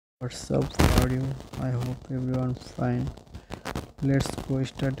What's up? How are you? I hope everyone fine. Let's go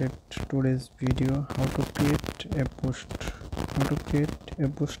start at today's video. How to create a post. How to create a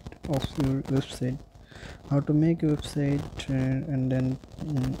post of your website. How to make a website and then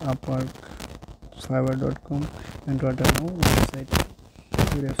Upwork, Fiverr.com and whatever website.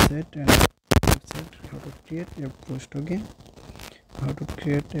 Your website and website. How to create a post. Okay. How to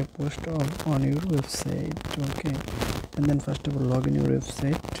create a post on your website. Okay. And then first of all log in your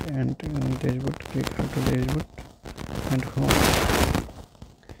website and dashboard, click how to dashboard and home,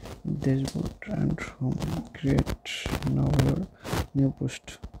 dashboard and home. Create now your new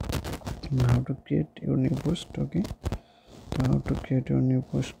post. How to create your new post. Okay, so how to create your new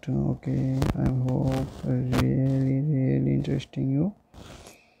post. Okay, I hope really interesting you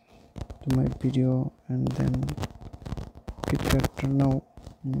to my video, and then click that now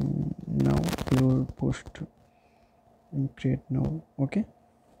your post and create now. Okay,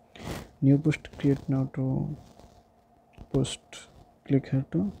 new post, create now to post. Click here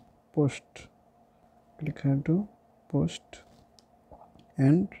to post, click here to post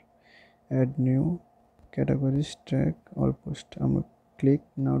and add new categories, tag all post. I'm click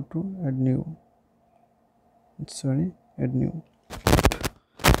now to add new, add new.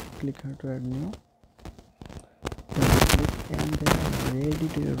 Click here to add new, click and then ready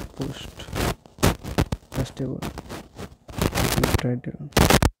to your post. First of all title,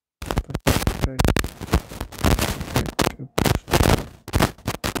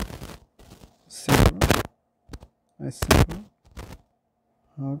 simple, simple.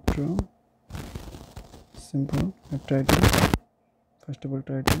 How to simple a title. First of all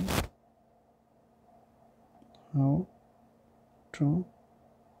title. How to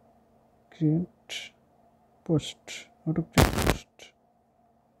create post. How to create post.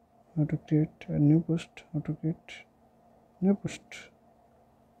 How to create a new post. How to create new post.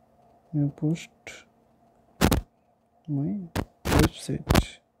 New post. My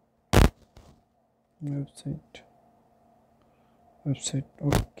website. Website.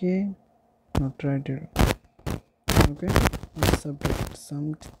 Okay. Now title. Okay. Subtitle.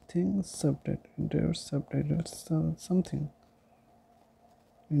 Something. Subtitle. Enter subtitle. Something.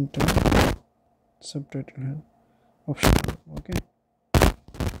 Enter subtitle here. Optional. Okay.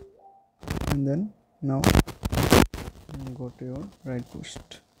 And then now go to your right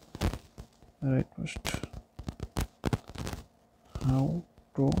post. How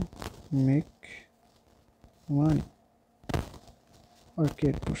to make money or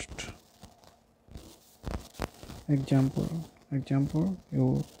create post. Example,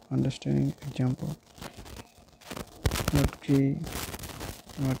 you understanding example. Not key,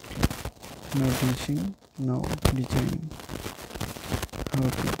 not teaching, now designing. How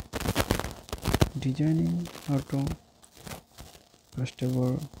to designing, how to first of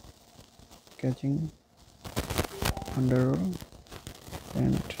all catching under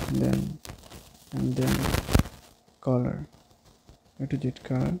and then color,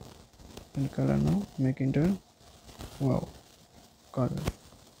 color and color. Now make enter. Wow, color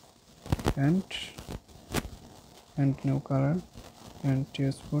and no color and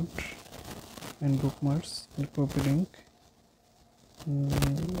text foot and bookmarks and copy link and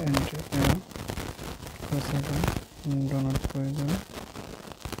cross item do not poison.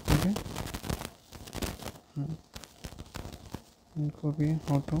 Okay, and copy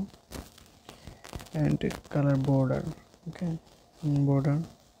auto and color border. Okay, border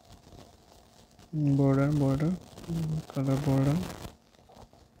color border.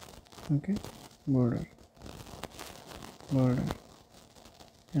 Okay, border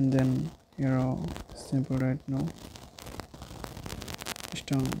and then here simple right now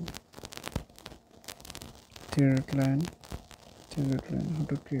stone third line. How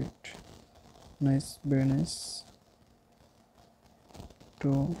to create nice, very nice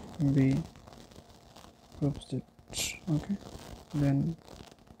to be object. Okay, then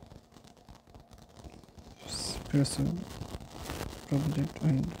expressive object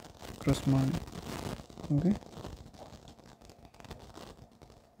and cross mark. Okay,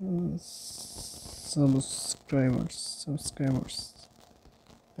 subscribers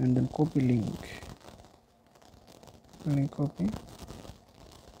and then copy link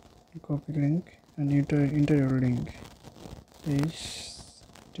copy link and enter your link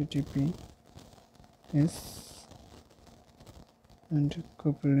https and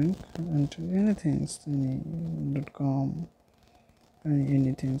copy link and anything .com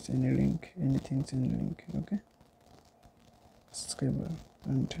anything any link. Okay, subscriber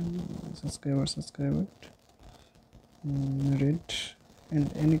and subscriber red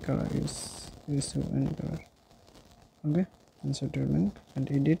and any color is any color. Okay, insert your link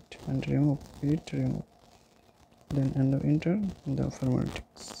and edit and remove, then enter the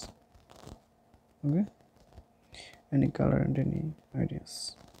formalities. Okay, any color and any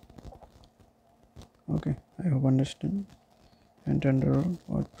ideas. Okay, I hope understand. And under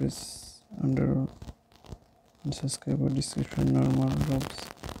WordPress, under subscriber description, normal jobs,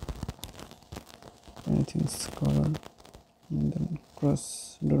 anything's color, and then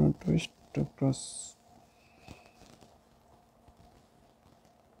cross, do not twist to cross.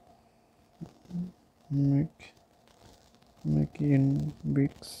 Make in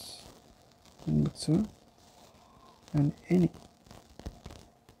bits and any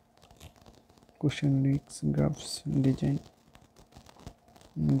question links, graphs, design,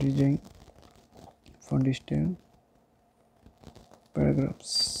 font style,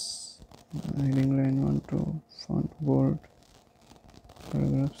 paragraphs, heading line 1 to font bold,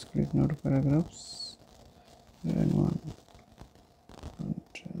 paragraphs, click now to paragraphs, line 1 and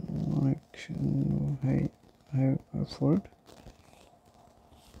high effort,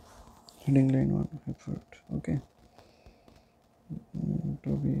 heading line 1 effort. Okay, to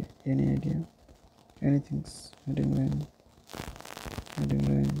be any idea, anything's heading line, heading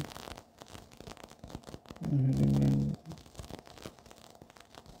line, heading line,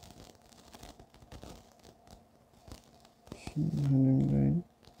 heading line,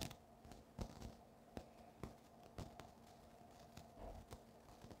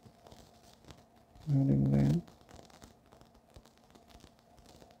 heading line,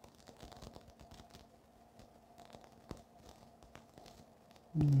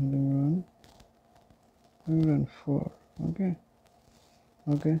 heading 104.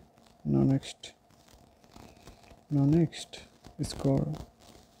 Okay, now next, score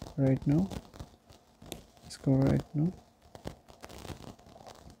right now, score right now,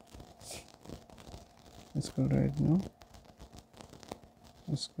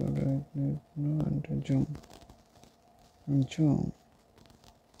 and zoom,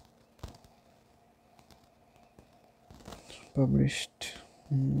 published,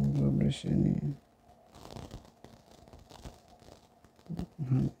 publish any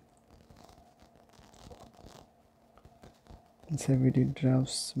save edit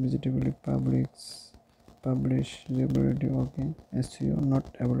drafts, visibility, publish, usability. Okay, SEO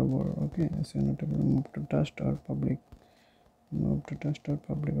not available. Okay, SEO not available. Move to test or public.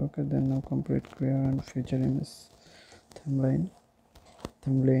 Okay, then now complete, clear and feature image,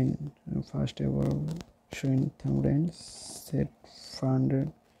 thumbnail, first ever showing thumbnail, set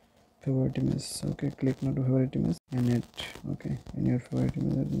 400 favorite image. Okay, click now to favorite image and it. Okay, in your favorite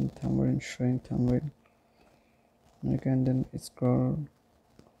image, thumbnail, showing thumbnail. Okay, and then scroll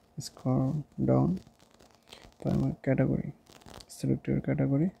down, find category, select your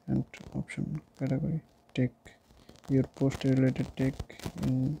category and option category, take your post related tag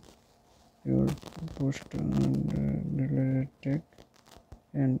in your post related tag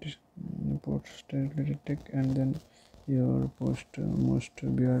and post related tag, and then your post most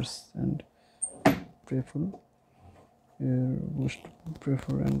viewers and prefer, your post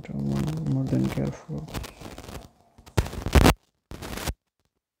prefer and more than careful.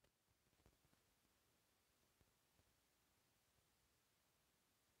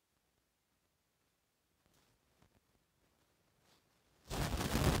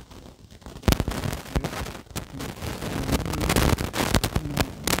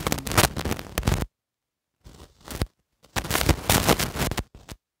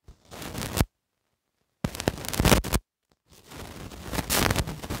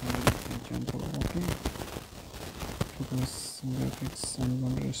 Okay, focus, graphics and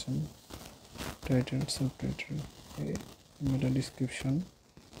moderation, title, subtitle, meta description,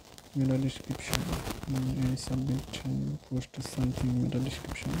 any submit and post something, meta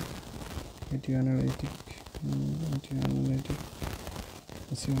description, SEO analytic,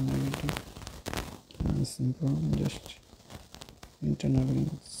 simple, just internal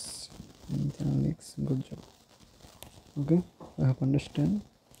links, good job. Okay, I have understand.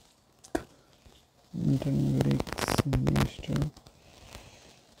 Internal links, master,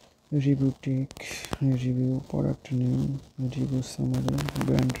 review take, review product name, review summary,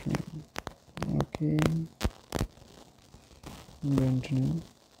 brand name. Okay, brand name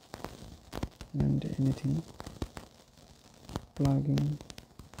and anything, plugin,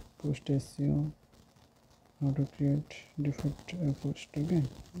 post SEO, how to create defect post. Okay,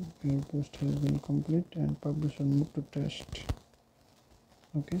 your post has been complete and publish and move to test.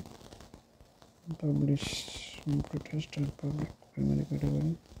 Okay, publish, move to test or public primary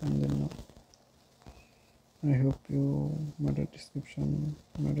category, and then now I hope you meta description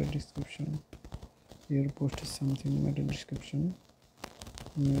Here post is something meta description,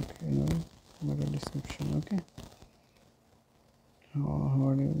 make meta description. Okay,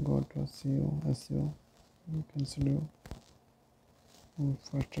 how do you go to SEO? You consider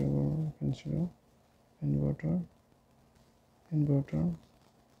first ever consider inverter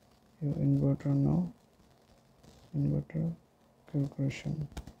now, inverter calculation.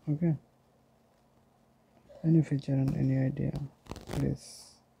 Okay, any feature and any idea, please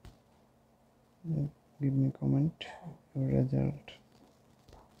give me comment your result,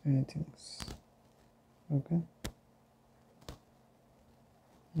 anything. Okay,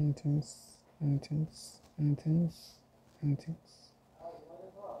 anything, anything, anything, anything,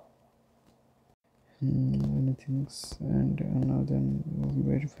 anything. And another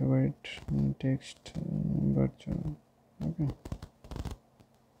very favorite text virtual. Okay,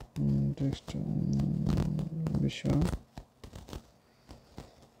 text visual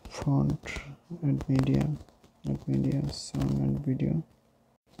font and media song and video,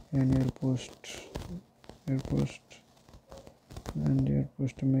 and your post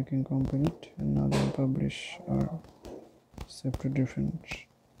making complete, and now then publish or save to different.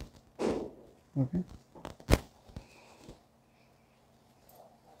 Okay,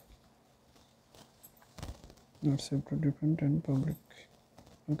 not save to different and public.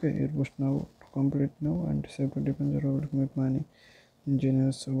 Okay, your post now complete now and save to different. You're able to make money.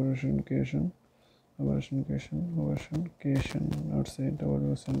 Ingenious authentication outside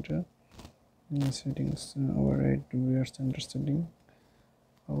our center settings, override viewer center setting,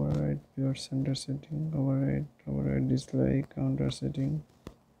 override dislike counter setting,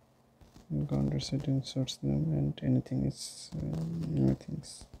 sorts them, and anything is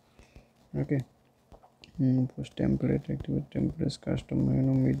anythings. Okay, post template, activate templates, custom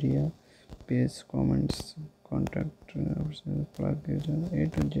media page, comments, contact plugin, A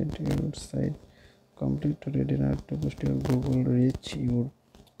to Z your site complete, ready now to post your Google reach your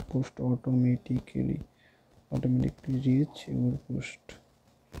post automatically reach your post.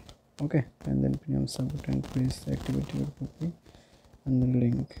 Okay, and then premium support, and please activate your copy and the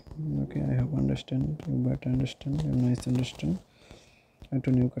link. Okay, I hope understand, you better understand, you nice understand. Add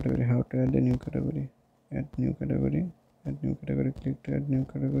to new category, how to add a new category, add new category, click to add new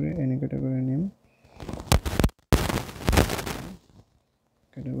category, any category name,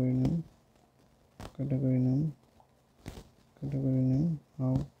 category name,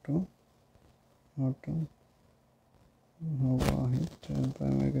 how hit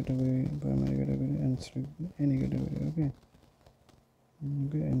primary category, and select any category. Okay,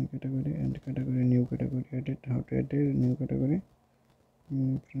 any category, and category, new category, edit, how to edit new category,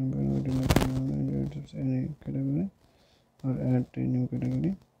 any category, or add a new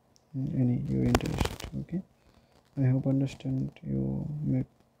category, any your interest. Okay, I hope understand, you make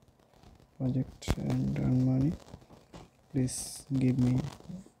project and earn money. Please give me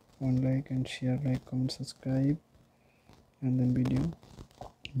one like and share, like, comment, subscribe, and then video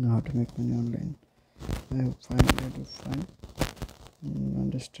how to make money online. I hope find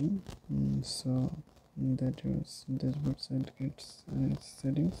understand. So that was this website gets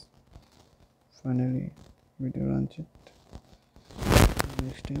settings. Finally video launch it.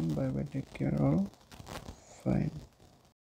 Next time, bye bye, take care all, fine.